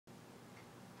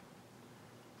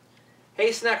Hey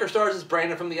Snacker Stars, it's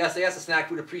Brandon from the sAs, the Snack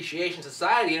Food Appreciation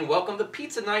Society, and welcome to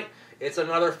Pizza Night. It's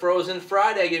another Frozen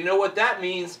Friday. You know what that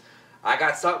means. I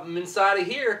got something inside of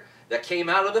here that came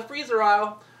out of the freezer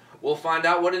aisle. We'll find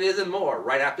out what it is and more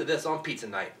right after this on Pizza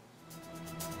Night.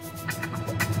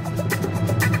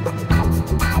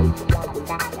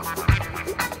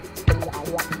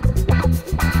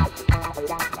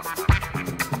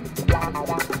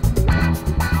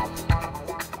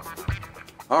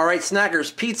 Alright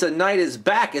Snackers, Pizza Night is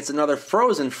back. It's another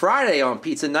Frozen Friday on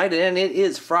Pizza Night, and it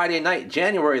is Friday night,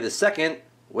 January the 2nd.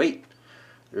 Wait,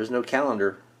 there's no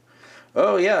calendar.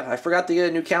 Oh yeah, I forgot to get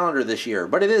a new calendar this year.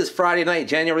 But it is Friday night,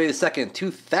 January the 2nd,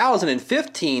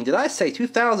 2015. Did I say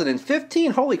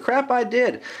 2015? Holy crap, I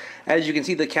did. As you can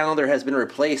see, the calendar has been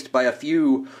replaced by a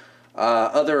few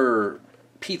other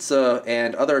pizza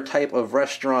and other type of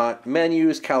restaurant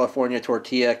menus. California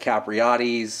Tortilla,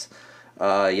 Capriati's,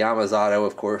 Yamazato,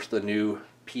 of course, the new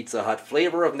Pizza Hut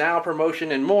flavor of now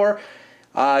promotion, and more.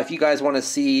 If you guys want to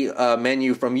see a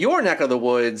menu from your neck of the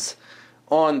woods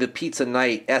on the Pizza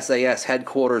Night sAs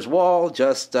headquarters wall,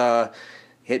 just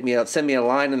hit me up, send me a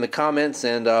line in the comments,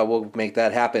 and we'll make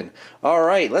that happen. All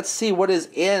right, let's see what is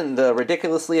in the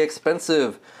ridiculously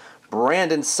expensive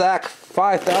Brandon Sack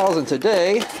 5000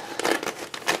 today.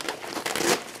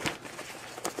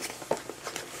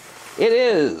 It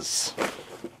is...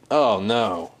 oh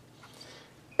no.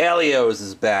 Ellio's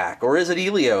is back. Or is it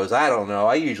Ellio's? I don't know.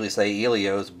 I usually say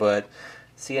Ellio's, but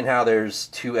seeing how there's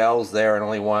two L's there and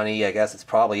only one E, I guess it's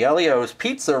probably Ellio's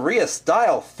Pizzeria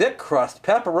style thick crust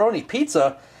pepperoni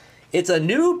pizza. It's a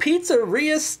new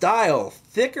Pizzeria style,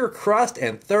 thicker crust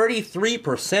and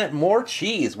 33% more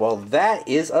cheese. Well, that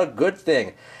is a good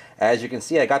thing. As you can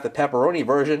see, I got the pepperoni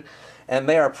version, and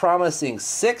they are promising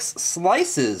 6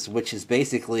 slices, which is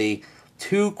basically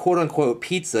 2 quote-unquote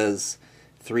pizzas,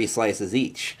 3 slices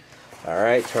each.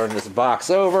 Alright, turn this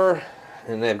box over,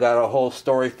 and they've got a whole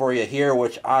story for you here,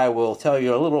 which I will tell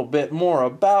you a little bit more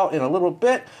about in a little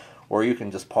bit, or you can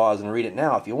just pause and read it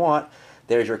now if you want.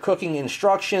 There's your cooking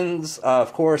instructions.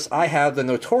 Of course, I have the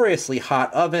notoriously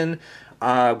hot oven,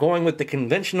 going with the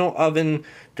conventional oven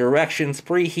directions: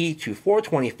 preheat to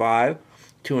 425.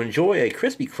 To enjoy a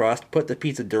crispy crust, put the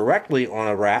pizza directly on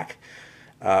a rack,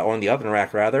 on the oven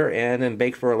rack rather, and then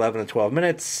bake for 11 to 12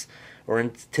 minutes or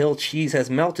until cheese has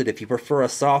melted. If you prefer a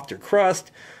softer crust,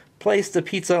 place the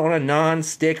pizza on a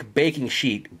non-stick baking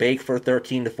sheet. Bake for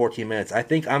 13 to 14 minutes. I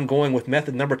think I'm going with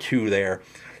method number 2 there,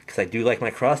 because I do like my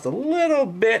crust a little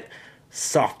bit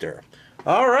softer.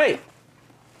 Alright.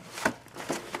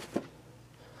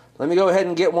 Let me go ahead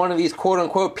and get one of these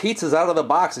quote-unquote pizzas out of the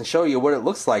box and show you what it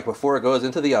looks like before it goes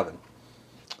into the oven.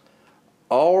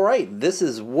 Alright, this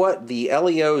is what the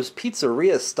Ellio's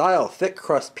Pizzeria style thick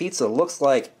crust pizza looks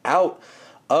like out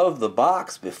of the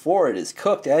box before it is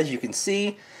cooked. As you can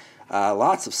see,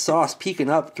 lots of sauce peeking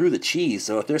up through the cheese.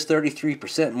 So if there's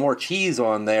 33% more cheese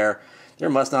on there, there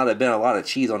must not have been a lot of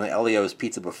cheese on the Ellio's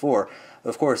pizza before.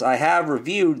 Of course, I have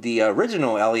reviewed the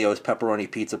original Ellio's pepperoni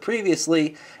pizza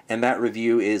previously, and that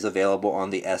review is available on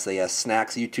the sAs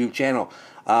Snacks YouTube channel.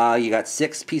 You got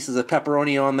 6 pieces of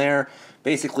pepperoni on there.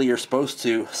 Basically, you're supposed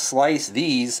to slice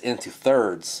these into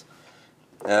thirds.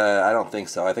 I don't think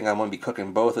so. I think I'm going to be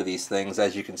cooking both of these things,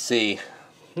 as you can see.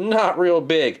 Not real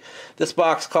big. This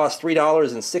box costs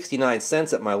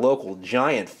 $3.69 at my local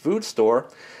giant food store.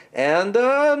 And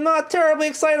I'm not terribly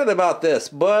excited about this,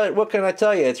 but what can I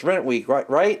tell you? It's rent week,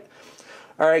 right?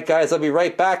 Alright guys, I'll be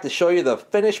right back to show you the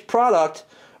finished product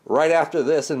right after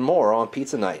this and more on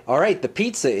Pizza Night. Alright, the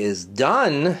pizza is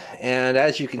done, and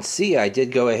as you can see, I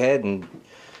did go ahead and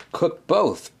cook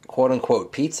both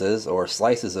quote-unquote pizzas, or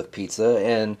slices of pizza,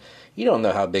 and you don't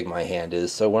know how big my hand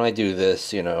is, so when I do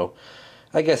this, you know,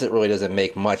 I guess it really doesn't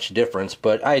make much difference,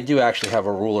 but I do actually have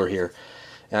a ruler here,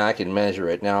 and I can measure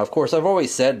it. Now, of course, I've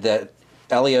always said that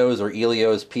Ellio's or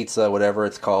Ellio's pizza, whatever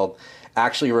it's called,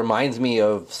 actually reminds me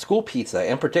of school pizza,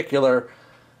 in particular,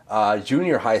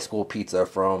 junior high school pizza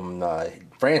from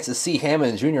Francis C.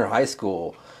 Hammond Junior High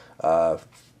School,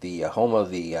 the home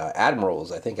of the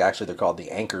Admirals. I think actually they're called the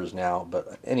Anchors now,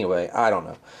 but anyway, I don't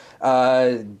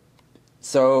know.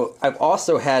 So I've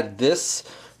also had this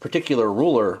particular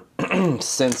ruler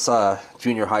since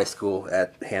junior high school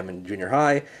at Hammond Junior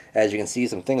High. As you can see,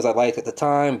 some things I liked at the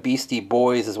time. Beastie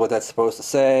Boys is what that's supposed to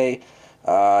say.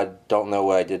 Don't know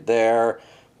what I did there.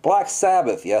 Black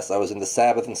Sabbath. Yes, I was into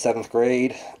Sabbath in 7th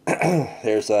grade.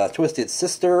 There's a Twisted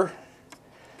Sister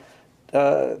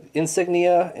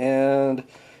insignia, and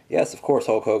yes, of course,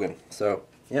 Hulk Hogan. So,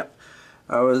 yep.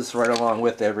 I was right along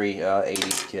with every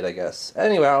 80s kid, I guess.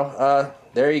 Anyway,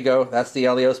 there you go. That's the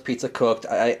Ellio's pizza cooked.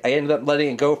 I ended up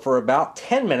letting it go for about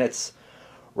 10 minutes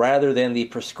rather than the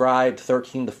prescribed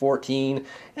 13 to 14,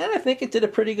 and I think it did a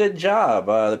pretty good job.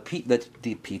 The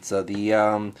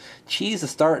cheese is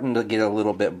starting to get a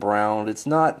little bit browned. It's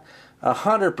not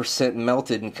 100%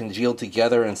 melted and congealed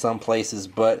together in some places,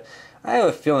 but I have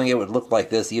a feeling it would look like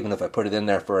this even if I put it in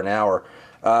there for an hour.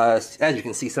 As you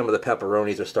can see, some of the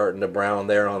pepperonis are starting to brown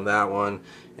there on that one,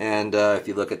 and if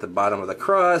you look at the bottom of the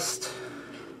crust,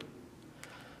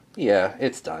 yeah,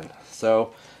 it's done.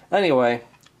 So anyway,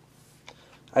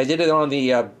 I did it on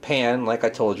the pan, like I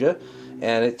told you,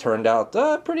 and it turned out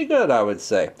pretty good, I would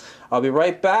say. I'll be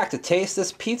right back to taste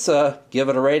this pizza, give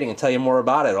it a rating, and tell you more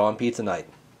about it on Pizza Night.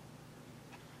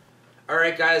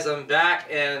 Alright guys, I'm back,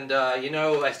 and you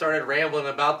know, I started rambling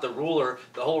about the ruler.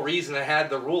 The whole reason I had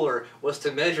the ruler was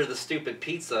to measure the stupid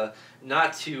pizza,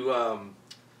 not to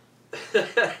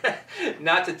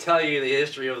not to tell you the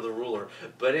history of the ruler.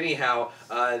 But anyhow,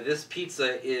 this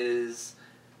pizza is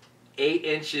 8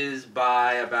 inches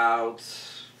by about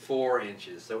 4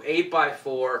 inches. So 8 by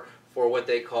 4 for what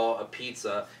they call a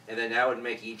pizza. And then that would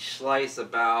make each slice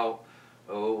about,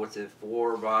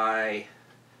 4 by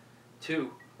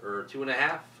 2 or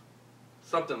 2.5?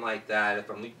 Something like that, if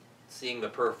I'm seeing the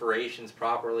perforations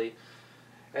properly.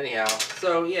 Anyhow,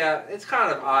 so yeah, it's kind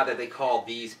of odd that they call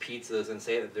these pizzas and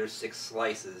say that there's 6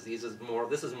 slices. This is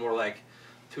more like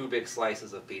 2 big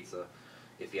slices of pizza,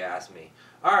 if you ask me.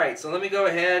 Alright, so let me go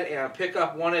ahead and pick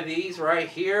up one of these right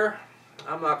here.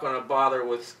 I'm not going to bother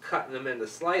with cutting them into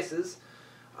slices.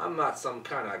 I'm not some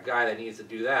kind of guy that needs to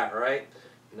do that, right?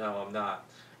 No, I'm not.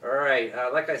 Alright,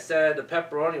 like I said, the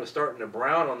pepperoni was starting to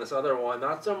brown on this other one.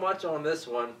 Not so much on this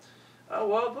one.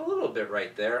 Well, a little bit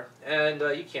right there. And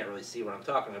you can't really see what I'm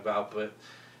talking about, but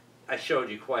I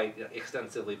showed you quite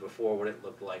extensively before what it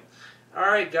looked like.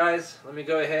 Alright guys, let me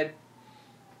go ahead,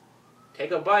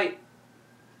 take a bite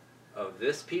of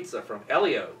this pizza from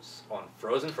Ellio's on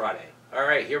Frozen Friday.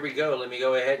 Alright, here we go. Let me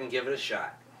go ahead and give it a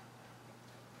shot.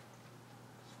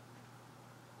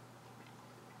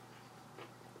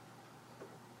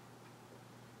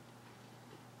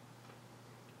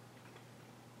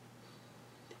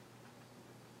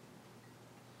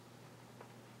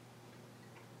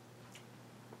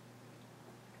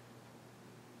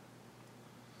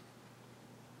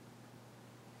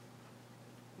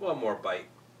 One more bite.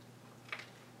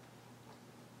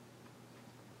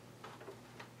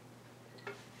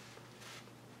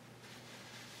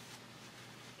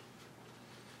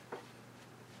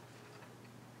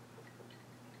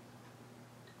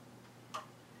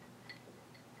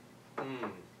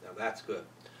 Now that's good.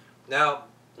 Now,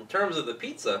 in terms of the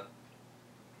pizza,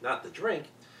 not the drink,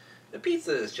 the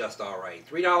pizza is just alright.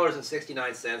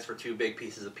 $3.69 for 2 big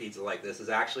pieces of pizza like this is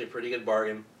actually a pretty good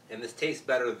bargain, and this tastes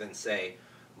better than, say,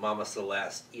 Mama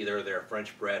Celeste, either their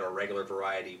French bread or regular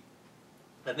variety.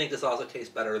 I think this also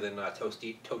tastes better than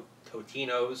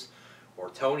Totino's or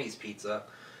Tony's pizza.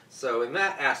 So in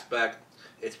that aspect,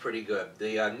 it's pretty good.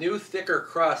 The new thicker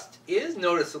crust is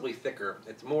noticeably thicker.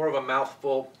 It's more of a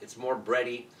mouthful. It's more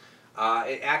bready.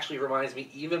 It actually reminds me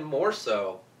even more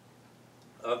so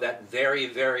of that very,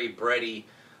 very bready,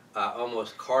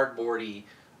 almost cardboardy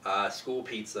school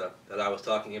pizza that I was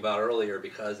talking about earlier,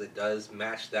 because it does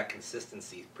match that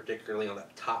consistency, particularly on the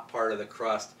top part of the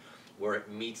crust where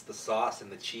it meets the sauce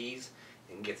and the cheese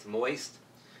and gets moist.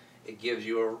 It gives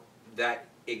you that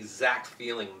exact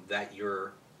feeling that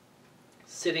you're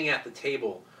sitting at the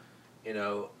table, you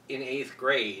know, in 8th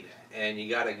grade, and you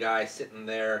got a guy sitting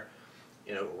there,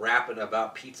 you know, rapping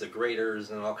about pizza graters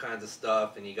and all kinds of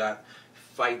stuff, and you got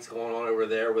fights going on over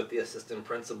there with the assistant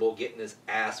principal getting his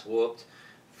ass whooped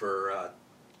for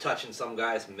touching some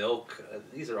guy's milk.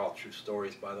 These are all true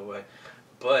stories, by the way.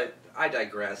 But I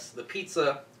digress. The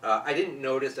pizza, I didn't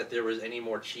notice that there was any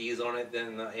more cheese on it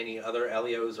than any other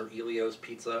Ellio's or Ellio's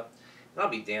pizza. And I'll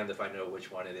be damned if I know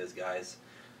which one it is, guys.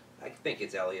 I think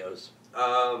it's Ellio's.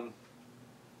 The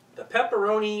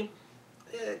pepperoni,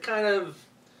 kind of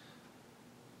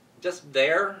just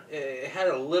there. It had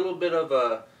a little bit of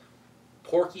a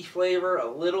porky flavor, a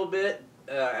little bit.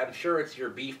 I'm sure it's your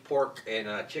beef, pork,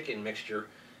 and chicken mixture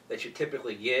that you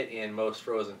typically get in most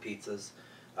frozen pizzas.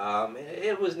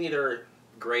 It was neither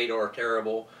great or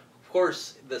terrible. Of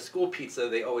course, the school pizza,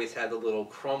 they always had the little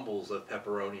crumbles of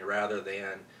pepperoni rather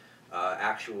than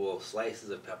actual slices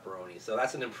of pepperoni. So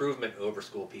that's an improvement over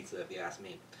school pizza, if you ask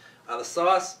me. The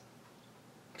sauce,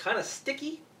 kind of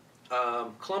sticky,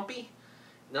 clumpy,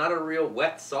 not a real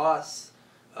wet sauce.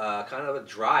 Kind of a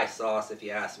dry sauce, if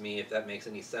you ask me, if that makes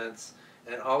any sense.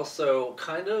 And also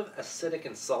kind of acidic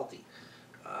and salty.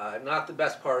 Not the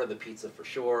best part of the pizza for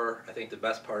sure. I think the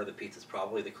best part of the pizza is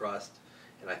probably the crust.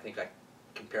 And I think I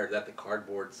compared that to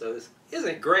cardboard. So this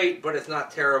isn't great, but it's not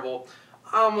terrible.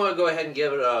 I'm going to go ahead and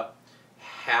give it a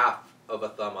half of a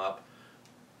thumb up.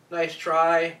 Nice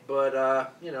try,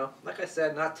 but, you know, like I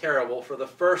said, not terrible. For the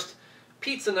first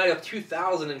pizza night of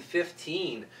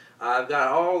 2015, I've got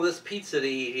all this pizza to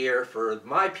eat here for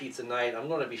my pizza night. I'm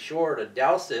going to be sure to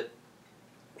douse it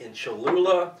in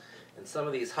Cholula and some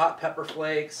of these hot pepper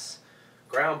flakes,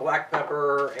 ground black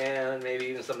pepper, and maybe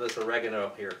even some of this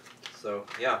oregano here. So,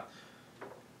 yeah.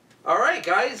 Alright,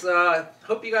 guys.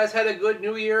 Hope you guys had a good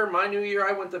New Year. My New Year,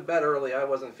 I went to bed early. I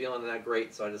wasn't feeling that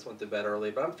great, so I just went to bed early.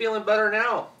 But I'm feeling better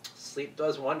now. Sleep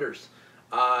does wonders.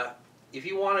 If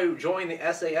you want to join the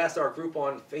sAs, our group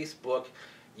on Facebook,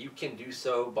 you can do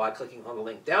so by clicking on the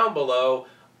link down below.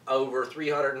 Over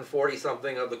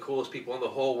 340-something of the coolest people in the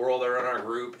whole world are in our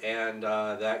group, and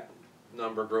that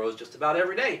number grows just about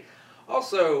every day.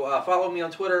 Also, follow me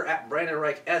on Twitter at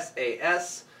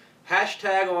BrandonReichSAS.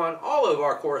 Hashtag on all of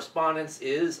our correspondence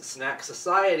is Snack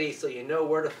Society, so you know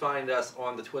where to find us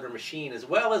on the Twitter machine, as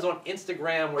well as on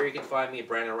Instagram, where you can find me at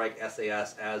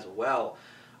BrandonReichSAS as well.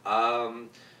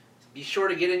 Be sure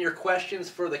to get in your questions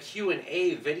for the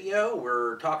Q&A video.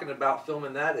 We're talking about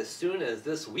filming that as soon as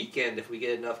this weekend if we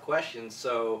get enough questions,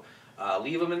 so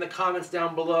leave them in the comments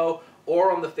down below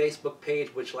or on the Facebook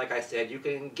page, which, like I said, you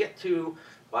can get to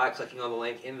by clicking on the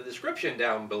link in the description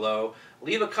down below.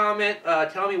 Leave a comment.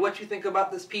 Tell me what you think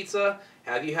about this pizza.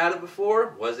 Have you had it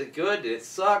before? Was it good? Did it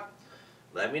suck?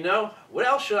 Let me know. What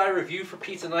else should I review for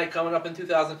Pizza Night coming up in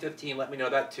 2015? Let me know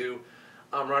that too.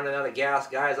 I'm running out of gas,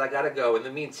 guys. I gotta go. In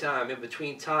the meantime, in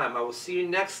between time, I will see you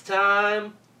next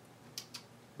time.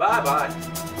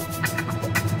 Bye-bye.